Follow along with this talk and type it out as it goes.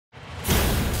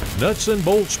Nuts and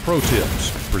Bolts Pro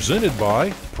Tips, presented by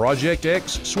Project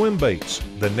X Swim Baits.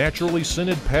 The naturally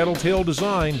scented paddle tail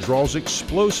design draws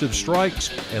explosive strikes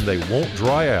and they won't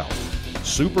dry out.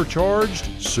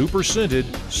 Supercharged, super scented,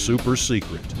 super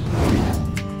secret.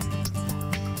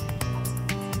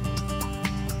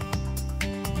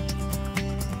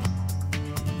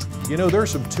 You know,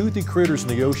 there's some toothy critters in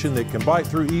the ocean that can bite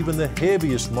through even the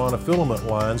heaviest monofilament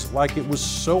lines like it was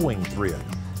sewing thread.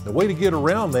 The way to get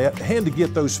around that and to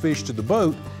get those fish to the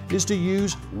boat is to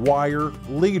use wire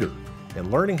leader. And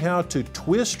learning how to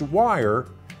twist wire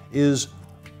is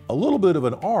a little bit of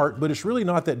an art, but it's really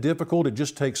not that difficult. It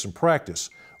just takes some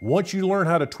practice. Once you learn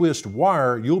how to twist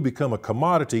wire, you'll become a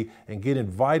commodity and get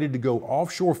invited to go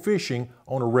offshore fishing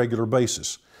on a regular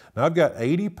basis. Now I've got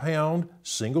 80-pound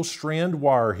single strand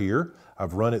wire here.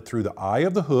 I've run it through the eye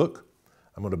of the hook.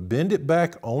 I'm going to bend it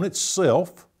back on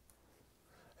itself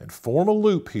and form a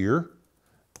loop here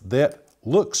that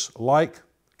looks like,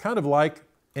 kind of like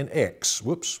an X,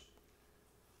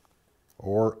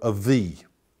 or a V.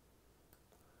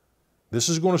 This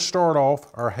is going to start off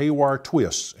our haywire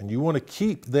twists, and you want to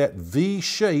keep that V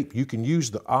shape. You can use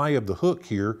the eye of the hook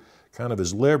here kind of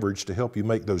as leverage to help you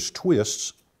make those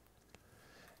twists.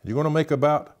 You're going to make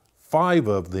about 5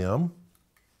 of them.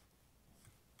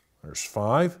 There's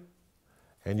 5.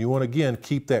 And you want to, again,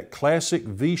 keep that classic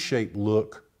V-shaped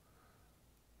look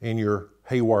in your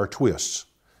haywire twists.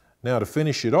 Now to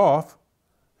finish it off,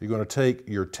 you're going to take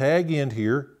your tag end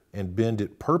here and bend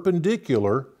it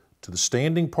perpendicular to the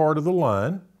standing part of the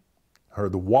line, or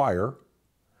the wire,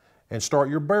 and start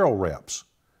your barrel wraps.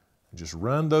 And just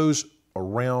run those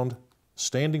around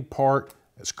standing part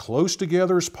as close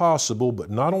together as possible, but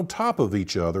not on top of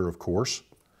each other, of course.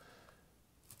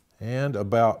 And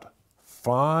about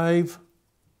 5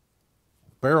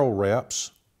 barrel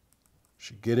wraps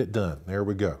should get it done. There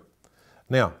we go.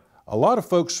 Now, a lot of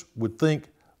folks would think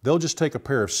they'll just take a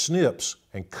pair of snips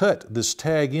and cut this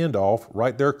tag end off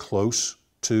right there close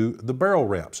to the barrel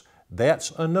wraps.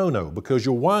 That's a no-no, because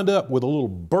you'll wind up with a little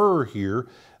burr here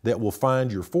that will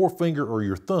find your forefinger or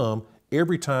your thumb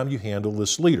every time you handle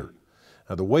this leader.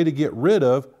 Now, the way to get rid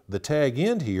of the tag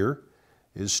end here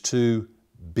is to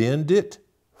bend it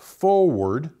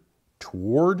forward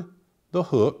toward the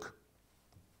hook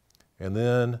and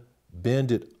then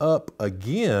bend it up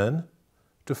again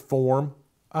to form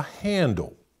a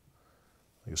handle.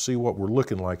 You'll see what we're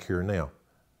looking like here now.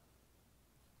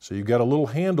 So you've got a little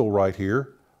handle right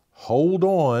here. Hold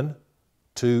on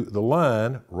to the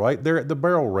line right there at the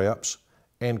barrel wraps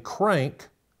and crank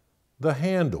the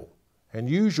handle. And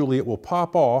usually it will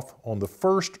pop off on the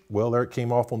first, well, there it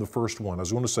came off on the first one. I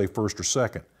was going to say first or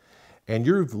second. And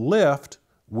you're left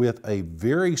with a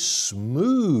very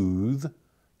smooth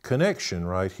connection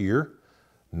right here.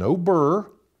 No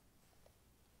burr.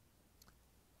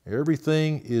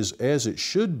 Everything is as it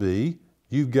should be.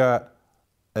 You've got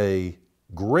a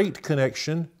great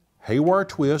connection, haywire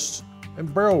twists,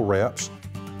 and barrel wraps.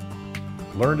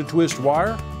 Learn to twist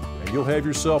wire, and you'll have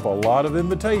yourself a lot of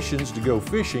invitations to go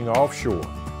fishing offshore.